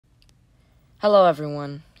Hello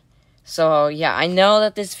everyone. So yeah, I know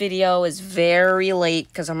that this video is very late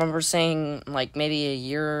because I remember saying like maybe a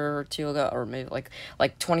year or two ago, or maybe like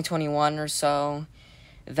 2021 or so,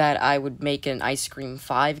 that I would make an Ice Cream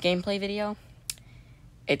 5 gameplay video.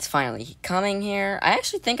 It's finally coming here. I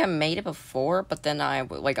actually think I made it before, but then I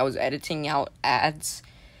was editing out ads.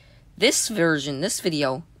 This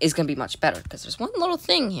video is gonna be much better because there's one little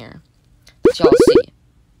thing here that y'all see.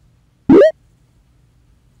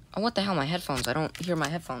 Oh, what the hell, my headphones? I don't hear my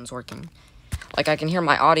headphones working. Like, I can hear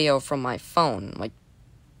my audio from my phone. Like,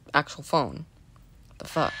 actual phone. What the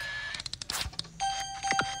fuck?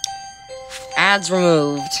 Ads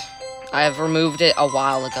removed. I have removed it a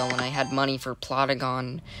while ago when I had money for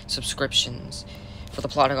Plotagon subscriptions. For the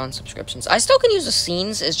Plotagon subscriptions. I still can use the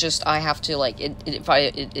scenes, it's just I have to, like,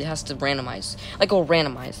 it has to randomize. Like, it'll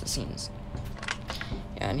randomize the scenes.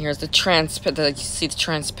 Yeah, and here's you see the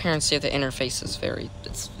transparency of the interface is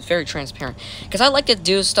it's very transparent. Because I like to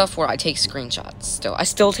do stuff where I take screenshots still. I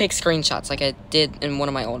still take screenshots like I did in one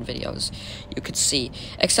of my old videos. You could see.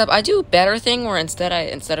 Except I do a better thing where instead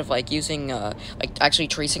of like using, like actually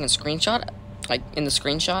tracing a screenshot, like in the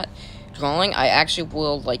screenshot drawing, I actually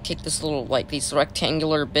will like take this little, like these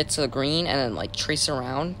rectangular bits of green and then like trace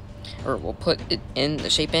around. Or we'll put it in the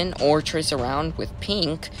shape in, or trace around with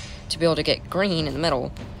pink to be able to get green in the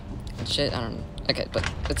middle. Shit, I don't know. Okay,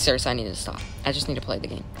 but seriously, I need to stop. I just need to play the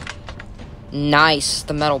game. Nice,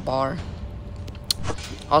 the metal bar.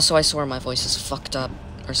 Also, I swear my voice is fucked up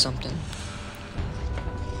or something.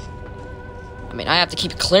 I mean, I have to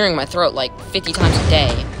keep clearing my throat like 50 times a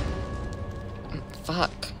day.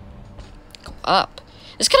 Fuck. Go up.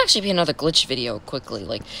 This could actually be another glitch video quickly,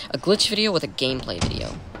 like a glitch video with a gameplay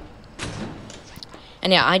video.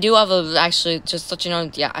 And yeah, I do have actually, just to let you know,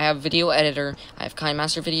 yeah, I have video editor, I have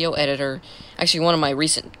KineMaster video editor. Actually, one of my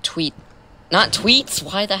recent not tweets,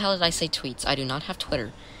 why the hell did I say tweets? I do not have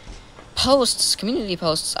Twitter. Posts, community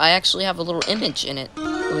posts, I actually have a little image in it.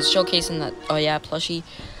 It was showcasing that, oh yeah, plushie.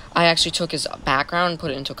 I actually took his background, put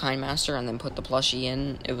it into KineMaster, and then put the plushie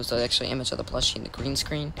in. It was actually an image of the plushie in the green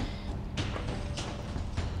screen.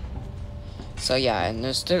 So yeah, and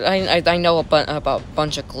I know about a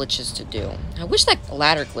bunch of glitches to do. I wish that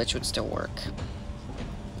ladder glitch would still work,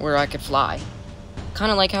 where I could fly,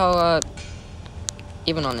 kind of like how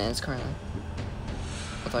even on is currently,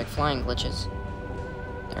 with like flying glitches.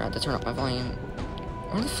 There, I have to turn up my volume.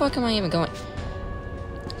 Where the fuck am I even going?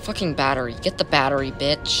 Fucking battery, get the battery,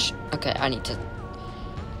 bitch. Okay, I need to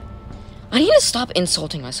stop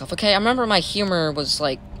insulting myself. Okay, I remember my humor was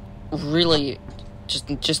like really.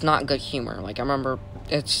 Just not good humor. Like, I remember,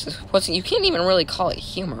 you can't even really call it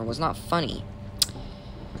humor. It was not funny.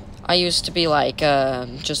 I used to be like,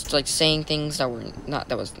 just like saying things that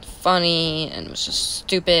wasn't funny, and it was just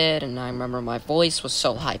stupid, and I remember my voice was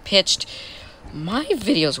so high-pitched. My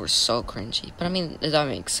videos were so cringy, but I mean, that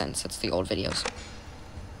makes sense. It's the old videos.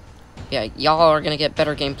 Yeah, y'all are gonna get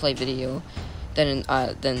better gameplay video than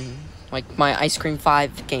like, my Ice Cream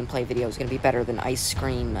 5 gameplay video is gonna be better than Ice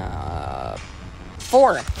Cream,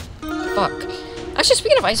 4. Fuck. Actually,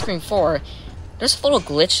 speaking of Ice Cream 4, there's a little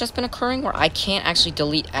glitch that's been occurring where I can't actually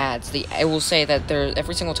delete ads. It will say that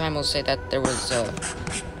every single time it will say that there was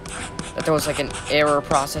like an error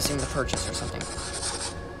processing the purchase or something.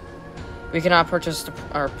 We cannot process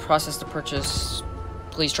the purchase.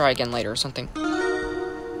 Please try again later or something.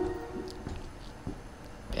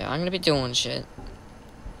 Yeah, I'm gonna be doing shit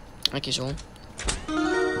like usual.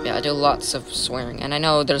 Yeah, I do lots of swearing, and I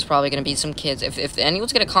know there's probably going to be some kids. If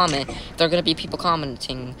anyone's going to comment, there are going to be people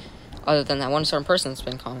commenting, other than that one certain person that's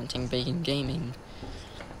been commenting, Bacon Gaming.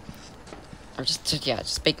 Or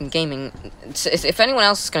just Bacon Gaming. If anyone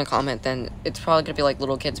else is going to comment, then it's probably going to be like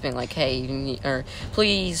little kids being like, hey, or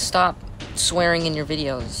please stop swearing in your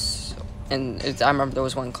videos. And I remember there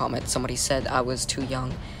was one comment, somebody said I was too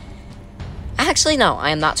young. Actually, no, I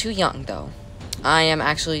am not too young, though. I am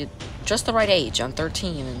actually just the right age. I'm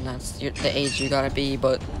 13, and that's the age you gotta be,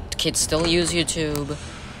 but kids still use YouTube.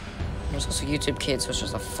 There's also YouTube Kids, which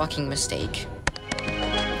was a fucking mistake.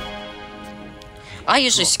 I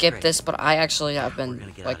usually skip this, but I actually have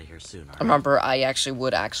been, like, remember, I actually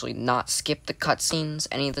would not skip the cutscenes,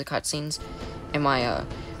 any of the cutscenes, in my,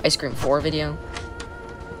 Ice Cream 4 video.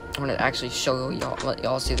 I want to actually show y'all, let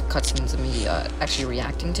y'all see the cutscenes of me, actually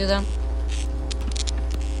reacting to them.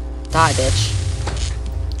 Die, bitch.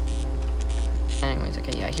 Anyways,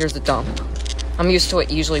 okay, yeah, here's the dump. I'm used to it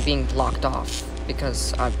usually being blocked off,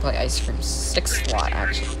 because I play Ice Cream 6 a lot,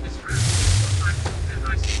 actually.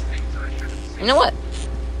 You know what?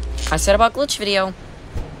 I said about glitch video.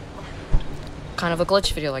 Kind of a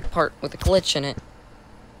glitch video, like part with a glitch in it.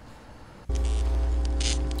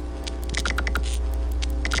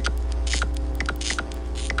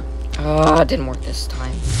 Oh, it didn't work this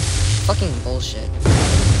time. Fucking bullshit.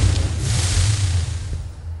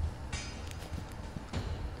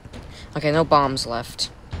 Okay, no bombs left.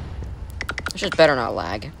 It just better not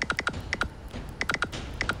lag.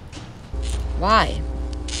 Why?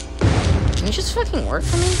 Can you just fucking work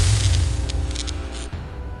for me?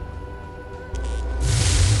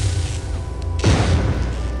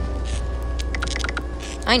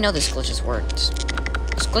 I know this glitch has worked.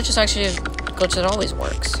 This glitch is actually a glitch that always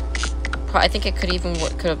works. I think it could even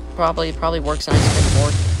work. Probably works in Ice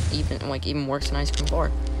Cream 4. Even works in Ice Cream 4.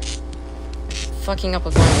 Fucking up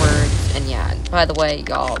with my words. And yeah, by the way,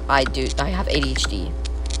 y'all, I have ADHD.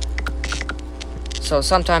 So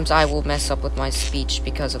sometimes I will mess up with my speech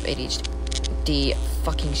because of ADHD.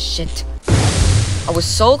 Fucking shit. I was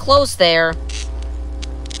so close there.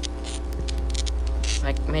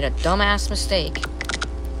 I made a dumbass mistake.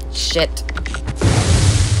 Shit.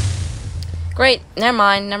 Great. Never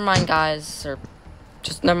mind, guys. Or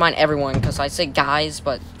just never mind, everyone. Because I say guys,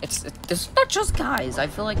 but it's not just guys. I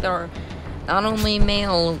feel like there are not only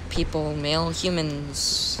male people, male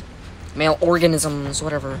humans, male organisms,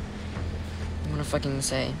 whatever you want to fucking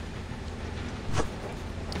say.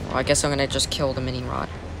 Well, I guess I'm gonna just kill the mini rod.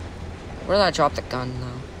 Where did I drop the gun,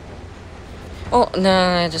 though? Oh, no,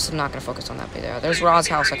 I'm not gonna focus on that video. There's Rod's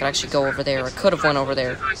house. I could actually go over there. I could have went over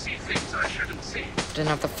there. Didn't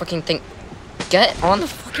have the fucking thing. Get on the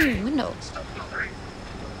fucking window.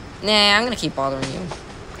 Nah, I'm gonna keep bothering you.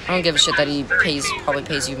 I don't give a shit that he probably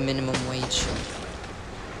pays you minimum wage.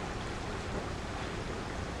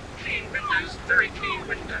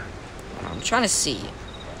 I'm trying to see.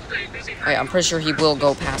 Wait, I'm pretty sure he will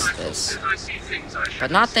go past this. But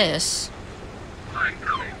not this.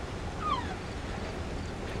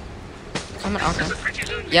 Come on, okay.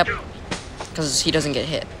 Yep. Because he doesn't get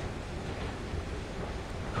hit.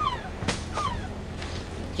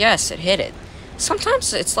 Yes, it hit it.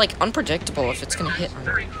 Sometimes it's like unpredictable if it's gonna hit or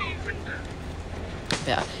not.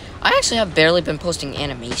 Yeah. I actually have barely been posting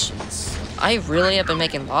animations. I really have been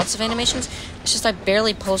making lots of animations. It's just I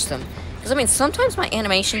barely post them. Because I mean, sometimes my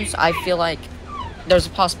animations, I feel like there's a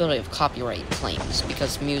possibility of copyright claims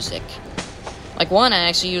because music. Like one, I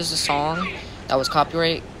actually used a song that was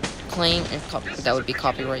copyright claim, that would be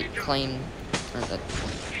copyright claim, or that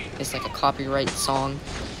is like a copyright song,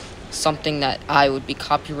 something that I would be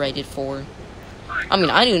copyrighted for. I mean,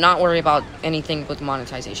 I do not worry about anything with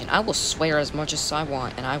monetization. I will swear as much as I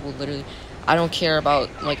want, and I will literally, I don't care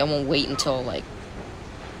about, like, I won't wait until, like,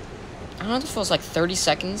 I don't know if it was like 30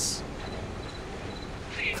 seconds.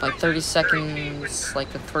 Like 30 seconds,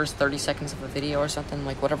 like the first 30 seconds of a video or something,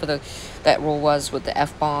 like whatever that rule was with the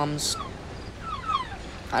F-bombs.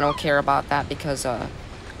 I don't care about that because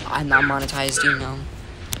I'm not monetized, you know.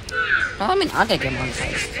 Well, I mean, I did get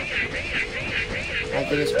monetized. My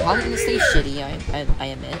videos are probably gonna stay shitty, I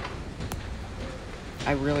admit.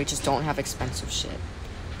 I really just don't have expensive shit.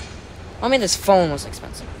 I mean, this phone was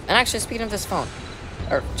expensive. And actually, speaking of this phone,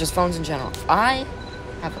 or just phones in general, I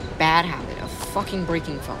have a bad habit of fucking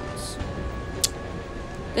breaking phones.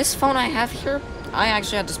 This phone I have here, I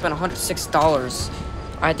actually had to spend $106.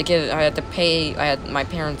 I had my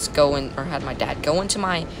parents go in, or had my dad go into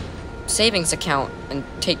my savings account and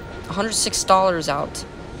take $106 out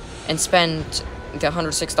and spend the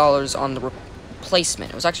 $106 on the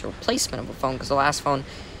replacement. It was actually a replacement of a phone because the last phone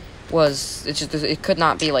was, it could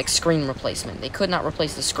not be like screen replacement. They could not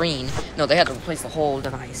replace the screen. No, they had to replace the whole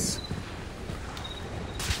device.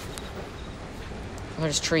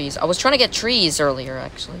 There's trees. I was trying to get trees earlier,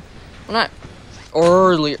 actually. Well, not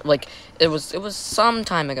earlier, like, it was some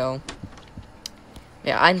time ago.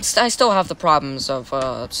 Yeah, I still have the problems of,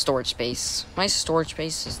 storage space. My storage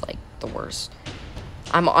space is, like, the worst.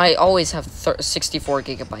 I always have 64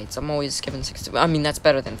 gigabytes. I'm always given 60, I mean, that's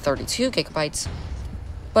better than 32 gigabytes.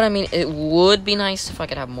 But, I mean, it would be nice if I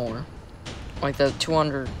could have more. Like, the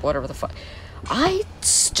 200, whatever the fuck. I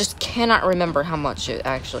just cannot remember how much it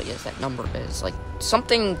actually is, that number is. Like,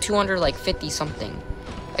 something 250 something.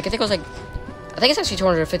 Like, I think it was like, I think it's actually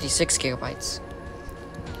 256 gigabytes.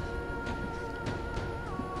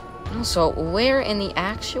 Also, where in the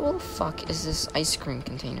actual fuck is this ice cream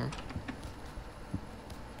container?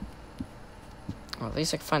 Well, at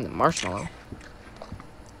least I can find the marshmallow.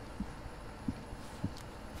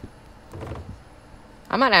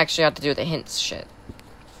 I might actually have to do the hints shit.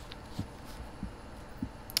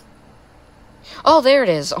 Oh, there it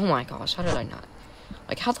is. Oh my gosh, how did I not?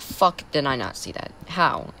 Like, how the fuck did I not see that?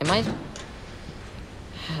 How? Am I...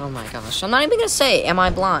 Oh my gosh. I'm not even gonna say, am I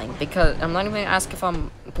blind? Because I'm not even gonna ask if I'm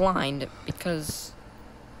blind, because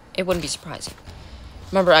it wouldn't be surprising.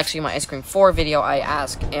 Remember, actually, in my Ice Cream 4 video, I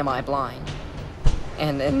asked, am I blind?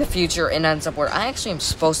 and in the future it ends up where I actually am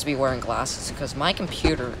supposed to be wearing glasses because my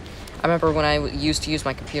computer, I remember when I used to use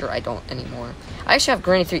my computer, I don't anymore. I actually have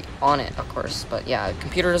Granny 3 on it, of course, but yeah,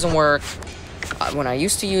 computer doesn't work. When I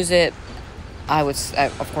used to use it,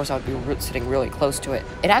 of course I would be sitting really close to it.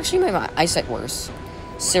 It actually made my eyesight worse.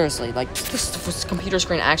 Seriously, like, this computer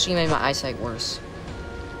screen actually made my eyesight worse.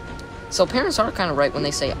 So parents are kind of right when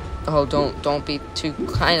they say, oh, don't be too,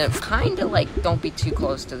 kind of like, don't be too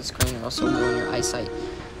close to the screen or else it'll ruin your eyesight.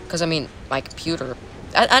 Because, I mean, my computer,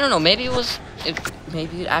 I don't know, maybe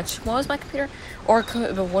it actually was my computer, or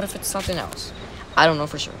but what if it's something else? I don't know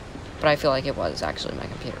for sure, but I feel like it was actually my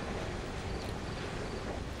computer.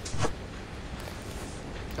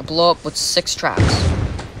 I blew up with 6 traps.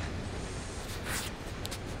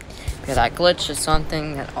 Yeah, that glitch is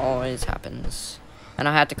something that always happens. And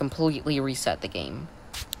I had to completely reset the game.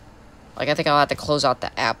 Like, I think I'll have to close out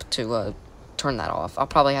the app to turn that off. I'll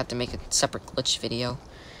probably have to make a separate glitch video.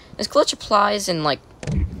 This glitch applies in, like,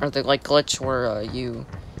 or the, like, glitch where you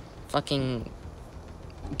fucking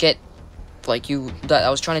get, like, that I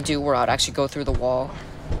was trying to do where I'd actually go through the wall,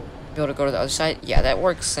 be able to go to the other side. Yeah, that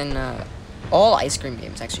works in all Ice Cream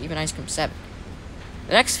games, actually, even Ice Cream 7.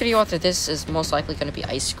 The next video after this is most likely going to be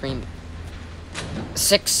Ice Cream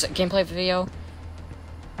 6 gameplay video.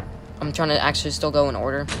 I'm trying to actually still go in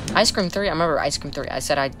order. Ice Cream 3, I remember Ice Cream 3,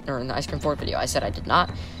 or in the Ice Cream 4 video, I said I did not.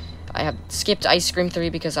 I have skipped Ice Cream 3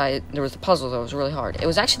 because there was a puzzle that was really hard. It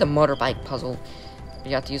was actually the motorbike puzzle.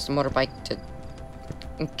 You have to use the motorbike to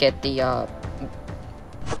get the,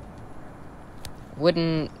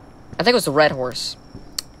 wooden, I think it was the red horse.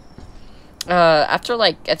 After,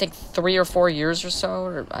 like, I think 3 or 4 years or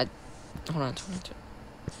so, hold on, 22.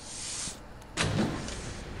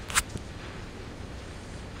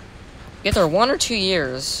 Either 1 or 2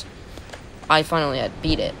 years, I finally had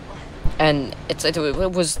beat it. And it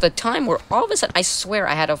was the time where all of a sudden, I swear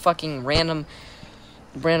I had a fucking random,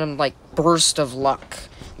 like, burst of luck.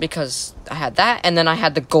 Because I had that, and then I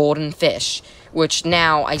had the golden fish. Which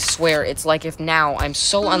now, I swear, it's like if now I'm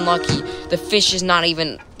so unlucky, the fish is not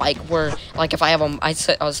even, like, where, like, if I have I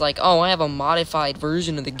was like, oh, I have a modified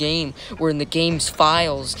version of the game, where in the game's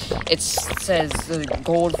files, it says the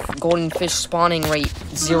golden fish spawning rate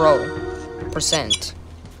 0%.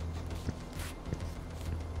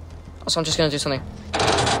 Also, I'm just gonna do something.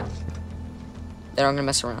 Then I'm gonna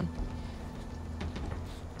mess around.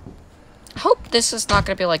 I hope this is not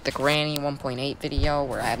gonna be like the Granny 1.8 video,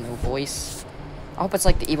 where I have no voice. I hope it's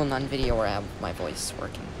like the Evil Nun video where I have my voice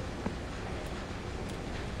working.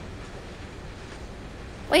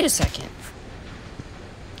 Wait a second.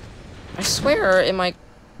 I swear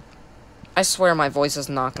my voice is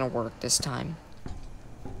not gonna work this time.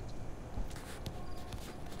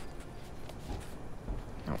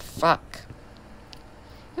 Oh, fuck.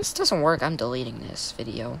 This doesn't work. I'm deleting this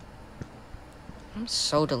video. I'm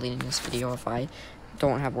so deleting this video if I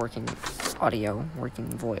don't have working audio, working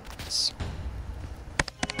voice.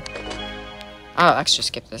 I'll actually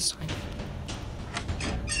skip this time.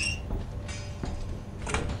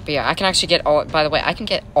 But yeah, I can actually get all, by the way, I can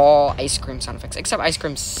get all Ice Cream sound effects, except Ice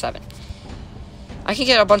Cream 7. I can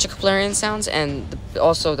get a bunch of Kaplarian sounds, and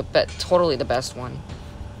also totally the best one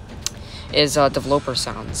is developer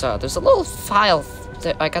sounds. There's a little file,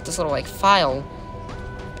 I got this little, like, file,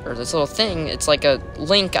 or this little thing, it's like a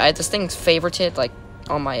link, this thing's favorited, like,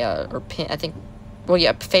 on my, or pin, I think, well,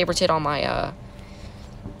 yeah, favorited on my,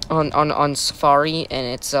 on Safari, and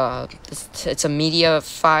it's a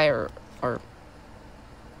Mediafire, or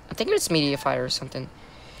I think it's Mediafire or something,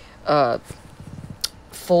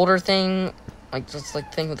 folder thing, like, just,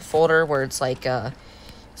 like, thing with the folder, where it's, like,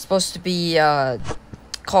 supposed to be,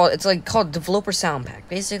 called Developer Sound Pack.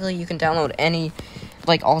 Basically, you can download any,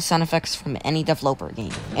 like, all sound effects from any developer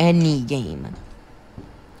game, any game,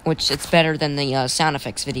 which it's better than the, sound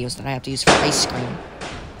effects videos that I have to use for Ice Cream.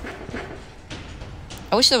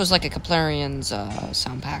 I wish there was, like, a Kaplarian's,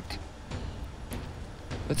 sound pack.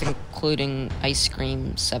 With including Ice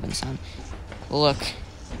Cream 7 sound. Look.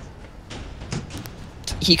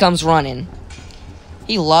 He comes running.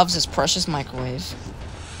 He loves his precious microwave.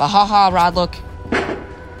 But haha, Rod, look.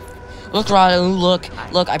 Look, Rod, look.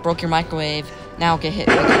 Look, I broke your microwave. Now get hit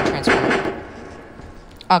with a transformer.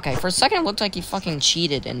 Okay, for a second it looked like he fucking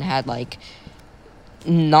cheated and had, like,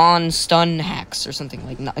 non-stun hacks or something.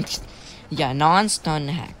 Like, yeah, non-stun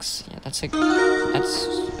hacks. Yeah, that's a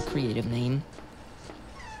creative name.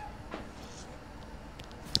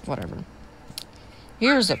 Whatever.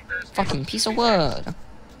 Here's a fucking piece of wood.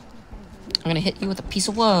 I'm gonna hit you with a piece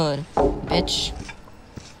of wood, bitch.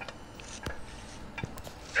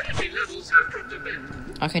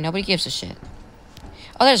 Okay, nobody gives a shit.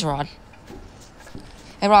 Oh, there's Rod.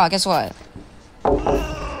 Hey, Raw, guess what?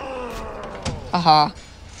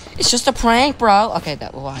 It's just a prank, bro. Okay,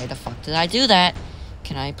 why the fuck did I do that?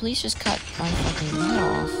 Can I please just cut my fucking head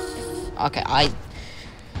off? Okay, why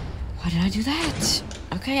did I do that?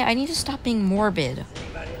 Okay, I need to stop being morbid.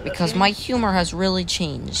 Because my humor has really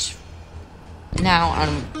changed. Now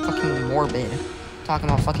I'm fucking morbid. Talking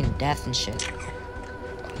about fucking death and shit.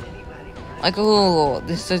 Like, ooh,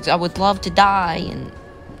 I would love to die, and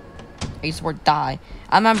I use the word die.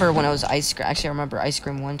 I remember when I was Ice Cream. Actually, I remember Ice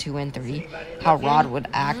Cream 1, 2, and 3. How Rod would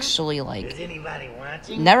actually, like...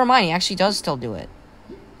 Never mind, he actually does still do it.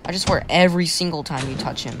 I just swear every single time you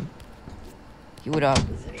touch him, he would,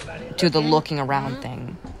 do the looking around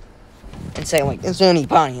thing. And say, like, is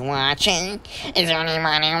anybody watching? Is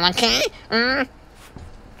anybody watching?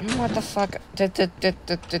 What the fuck?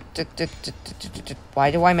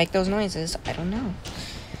 Why do I make those noises? I don't know.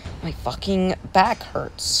 My fucking back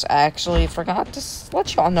hurts. I actually forgot to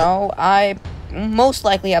let y'all know. I most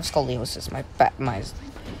likely have scoliosis. My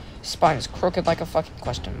spine is crooked like a fucking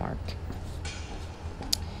question mark.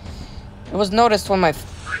 It was noticed when I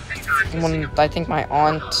think my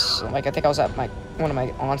aunt, like, I think I was at one of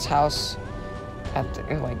my aunt's house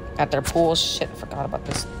at their pool. Shit, I forgot about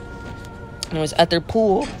this. I was at their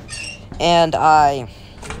pool, and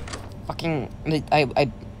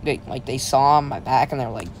they saw my back, and they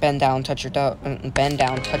were like, bend down, touch your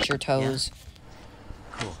toes. Yeah.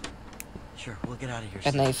 Cool. Sure, we'll get out of here.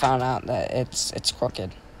 And they found out that it's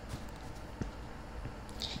crooked.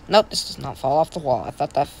 Nope, this does not fall off the wall. I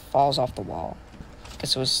thought that falls off the wall.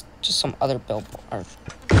 Guess it was just some other billboard, or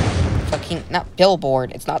fucking, not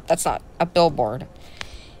billboard. That's not a billboard.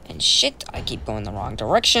 And shit, I keep going the wrong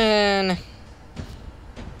direction.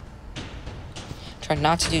 Try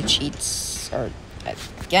not to do cheats, or,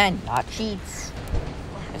 again, not cheats.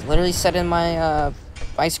 It's literally said in my,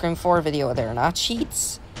 Ice Cream 4 video, they're not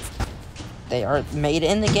cheats. They are made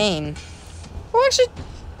in the game. Well, actually,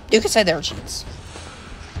 you could say they're cheats.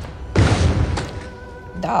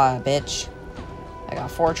 Duh, bitch. I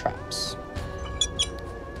got 4 traps.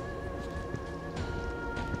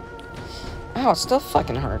 Ow, it still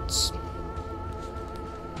fucking hurts.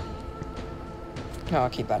 Oh, I'll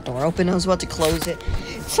keep that door open. I was about to close it.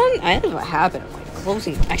 I have a habit of, like,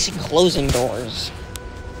 closing doors.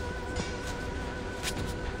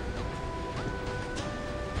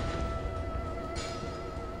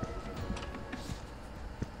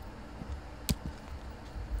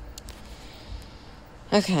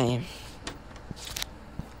 Okay.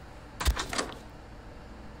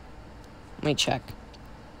 Let me check.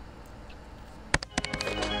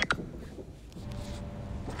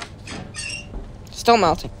 Still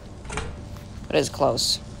melting. But it's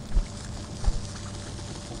close.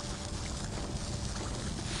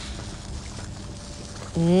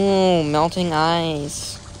 Ooh, melting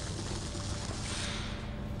ice.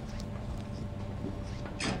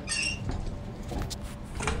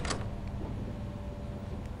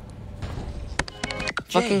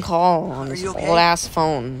 Fucking call on this old ass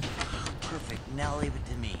phone. Perfect. Now leave it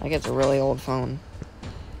to me. Like, it's a really old phone.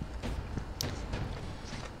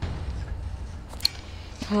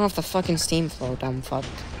 Turn off the fucking steam flow, dumb fuck.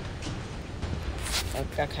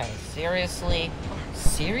 Okay, seriously?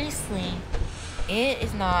 Seriously? It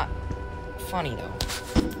is not funny, though.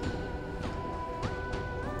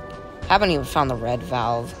 Haven't even found the red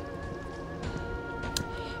valve.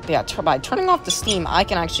 But yeah, by turning off the steam, I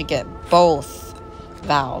can actually get both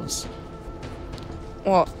valves.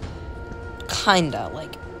 Well, kinda.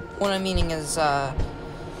 Like, what I'm meaning is,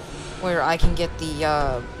 where I can get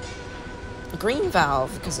the, green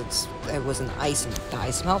valve, because it was an ice and the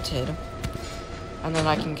ice melted. And then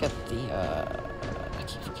I can get the, I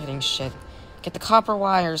keep forgetting shit. Get the copper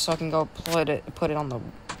wire so I can go put it on the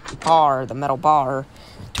bar, the metal bar,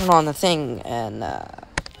 turn on the thing, and,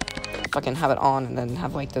 fucking have it on, and then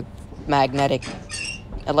have, like, the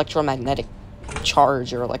electromagnetic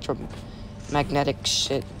charge, or electromagnetic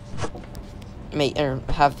shit, or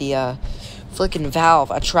have the, flicking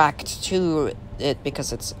valve attract to it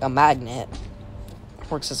because it's a magnet.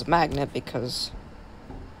 Works as a magnet because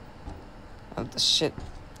of the shit.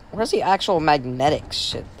 Where's the actual magnetic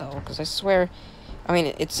shit, though? Because I swear, I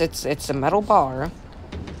mean, it's a metal bar.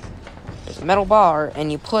 There's a metal bar,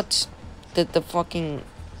 and you put the fucking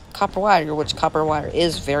copper wire, which copper wire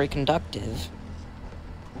is very conductive.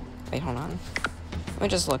 Wait, hold on. Let me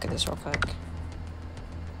just look at this real quick.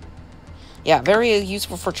 Yeah, very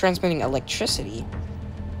useful for transmitting electricity.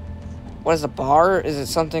 What is the bar? Is it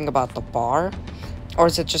something about the bar? Or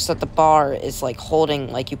is it just that the bar is, like,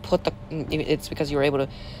 holding, like, you put the... It's because you were able to,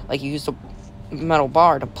 like, you use the metal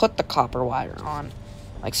bar to put the copper wire on.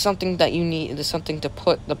 Like something that you need, there's something to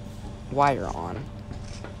put the wire on.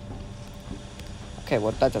 Okay,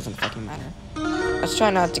 well, that doesn't fucking matter. Let's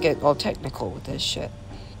try not to get all technical with this shit.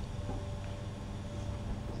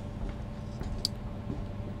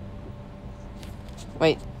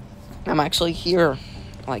 Wait, I'm actually here,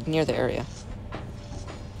 like, near the area.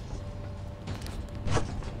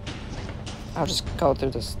 I'll just go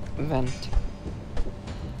through this vent.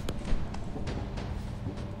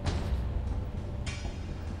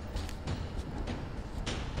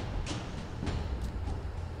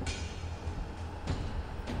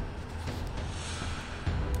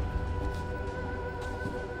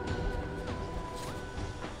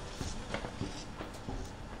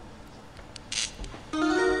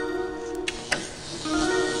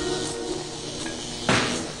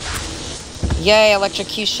 Yay,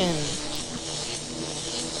 electrocution.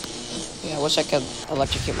 Yeah, I wish I could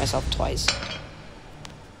electrocute myself twice.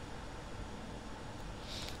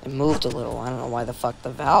 It moved a little. I don't know why the fuck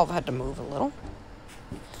the valve had to move a little.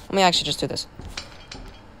 Let me actually just do this.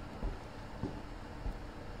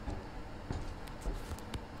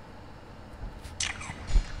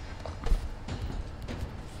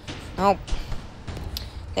 Nope.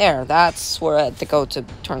 There, that's where I had to go to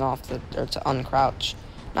turn off the, or to uncrouch.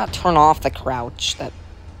 Not turn off the crouch. That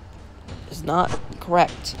is not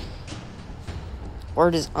correct.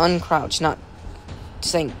 Word is uncrouch, not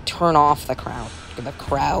saying turn off the crouch. The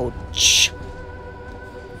crouch.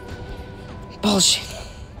 Bullshit.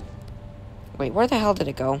 Wait, where the hell did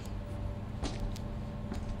it go?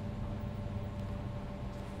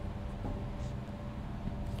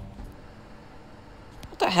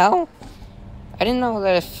 What the hell? I didn't know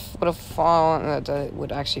that if it would have fallen, that it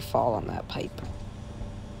would actually fall on that pipe.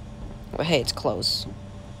 But hey, it's close.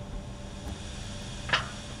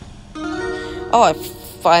 Oh,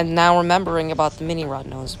 I'm now remembering about the mini rod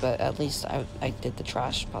nose, but at least I did the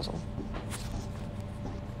trash puzzle.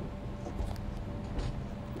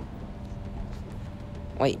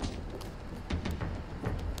 Wait.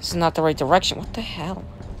 This is not the right direction. What the hell?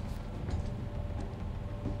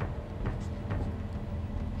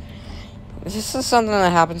 This is something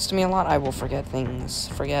that happens to me a lot. I will forget things.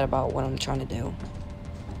 Forget about what I'm trying to do.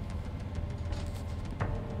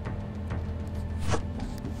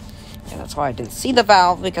 Yeah, that's why I didn't see the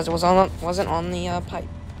valve, because it wasn't on the pipe.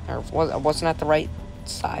 Or wasn't at the right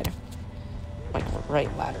side. Like,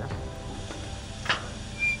 right ladder.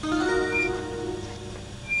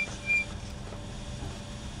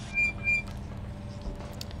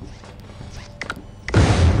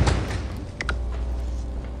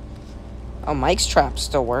 Oh, Mike's traps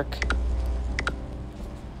still work.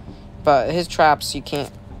 But his traps, you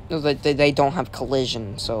can't... They don't have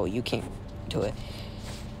collision, so you can't do it.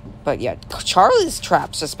 But yeah, Charlie's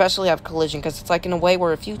traps especially have collision, because it's like in a way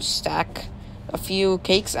where if you stack a few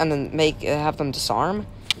cakes and then have them disarm,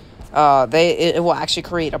 it will actually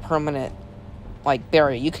create a permanent, like,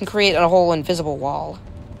 barrier. You can create a whole invisible wall.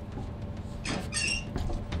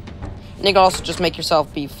 And you can also just make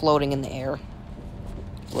yourself be floating in the air.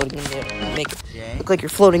 Floating in the air. Make it look like you're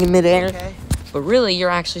floating in midair. Okay. But really,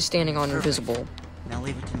 you're actually standing on invisible Now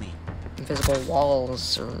leave it to me.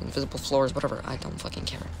 walls or invisible floors, whatever. I don't fucking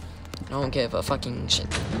care. I don't give a fucking shit.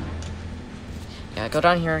 Yeah, go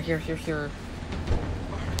down here, here.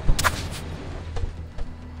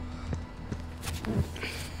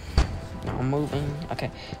 Now I'm moving.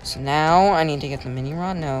 Okay, so now I need to get the mini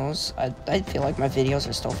rod nose. I feel like my videos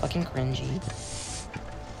are still fucking cringy.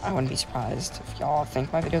 I wouldn't be surprised if y'all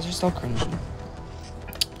think my videos are still cringy.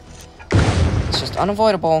 It's just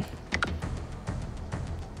unavoidable.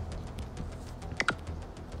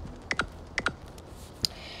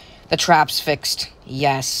 The trap's fixed.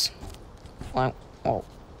 Yes. Well,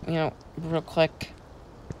 you know, real quick.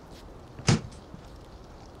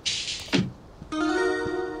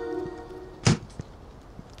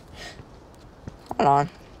 Hold on.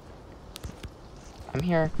 I'm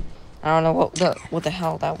here. I don't know what the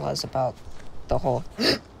hell that was about the whole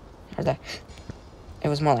or that. It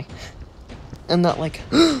was more like, and not like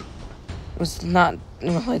it was not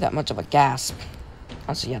really that much of a gasp.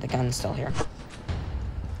 Also, yeah, the gun's still here.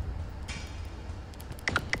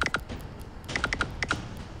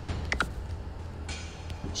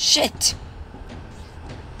 Shit.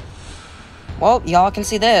 Well, y'all can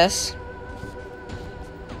see this.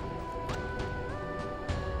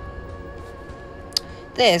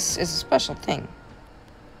 This is a special thing.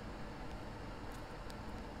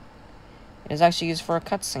 It is actually used for a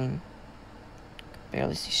cutscene.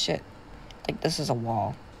 Barely see shit. Like, this is a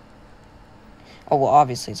wall. Oh, well,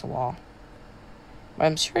 obviously it's a wall. But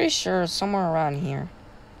I'm pretty sure somewhere around here.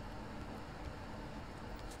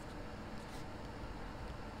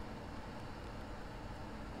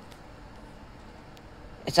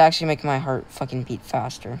 It's actually making my heart fucking beat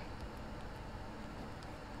faster.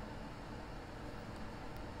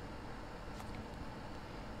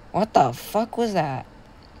 What the fuck was that?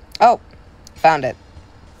 Oh, found it.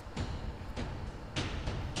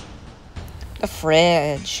 The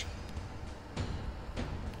fridge.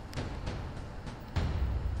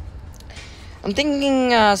 I'm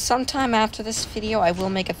thinking sometime after this video, I will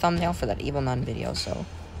make a thumbnail for that Evil Nun video, so...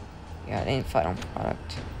 Yeah, it ain't final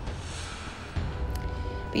product.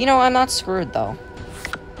 But you know, I'm not screwed, though.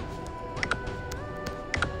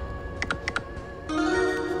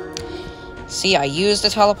 See, I used a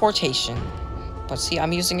teleportation. But see,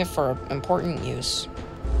 I'm using it for important use.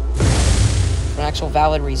 For an actual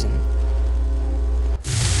valid reason.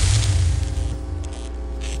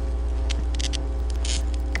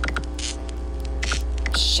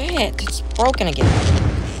 Shit, it's broken again.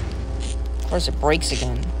 Of course it breaks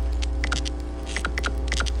again.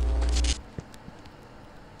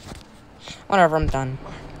 Whatever, I'm done.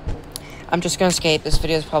 I'm just gonna escape. This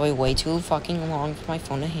video is probably way too fucking long for my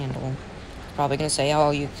phone to handle. Probably gonna say,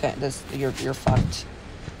 oh, you're fucked. Your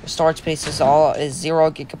storage space is 0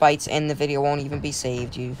 gigabytes, and the video won't even be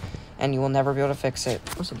saved. And you will never be able to fix it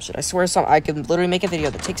or some shit. I swear, I could literally make a video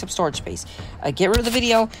that takes up storage space. I get rid of the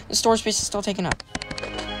video, the storage space is still taken up.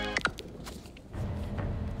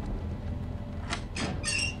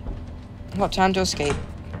 Well, time to escape.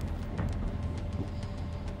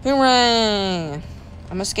 Hooray!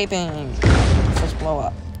 I'm escaping. Let's blow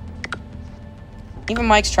up. Even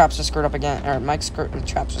Mike's traps are screwed up again. Or Mike's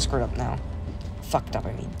traps are screwed up now. Fucked up,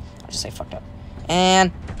 I mean. I'll just say fucked up.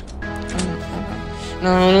 And...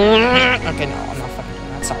 No. Okay, no, I'm not fucking doing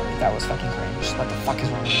that. Sorry, that was fucking cringe. What the fuck is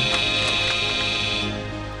wrong with me?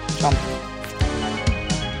 Jump.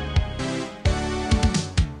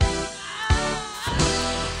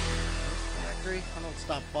 Factory, I don't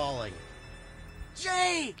stop falling.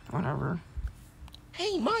 Jay! Whatever.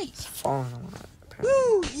 Hey, Mike! It's falling on it.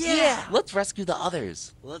 Woo! Yeah! Let's rescue the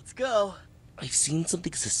others. Let's go. I've seen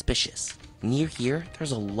something suspicious. Near here,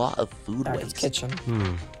 there's a lot of food Back in the waste. kitchen.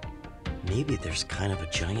 Maybe there's kind of a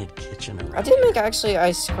giant kitchen around. I did make actually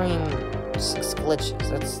ice cream 6 glitches.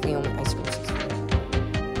 That's the only ice cream 6 glitches.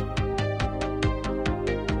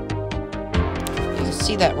 You can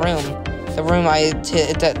see that room. The room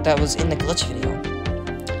that was in the glitch video.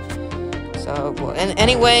 So, well, and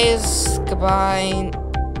anyways, goodbye,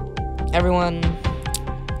 everyone.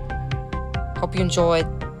 Hope you enjoyed.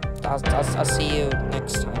 I'll see you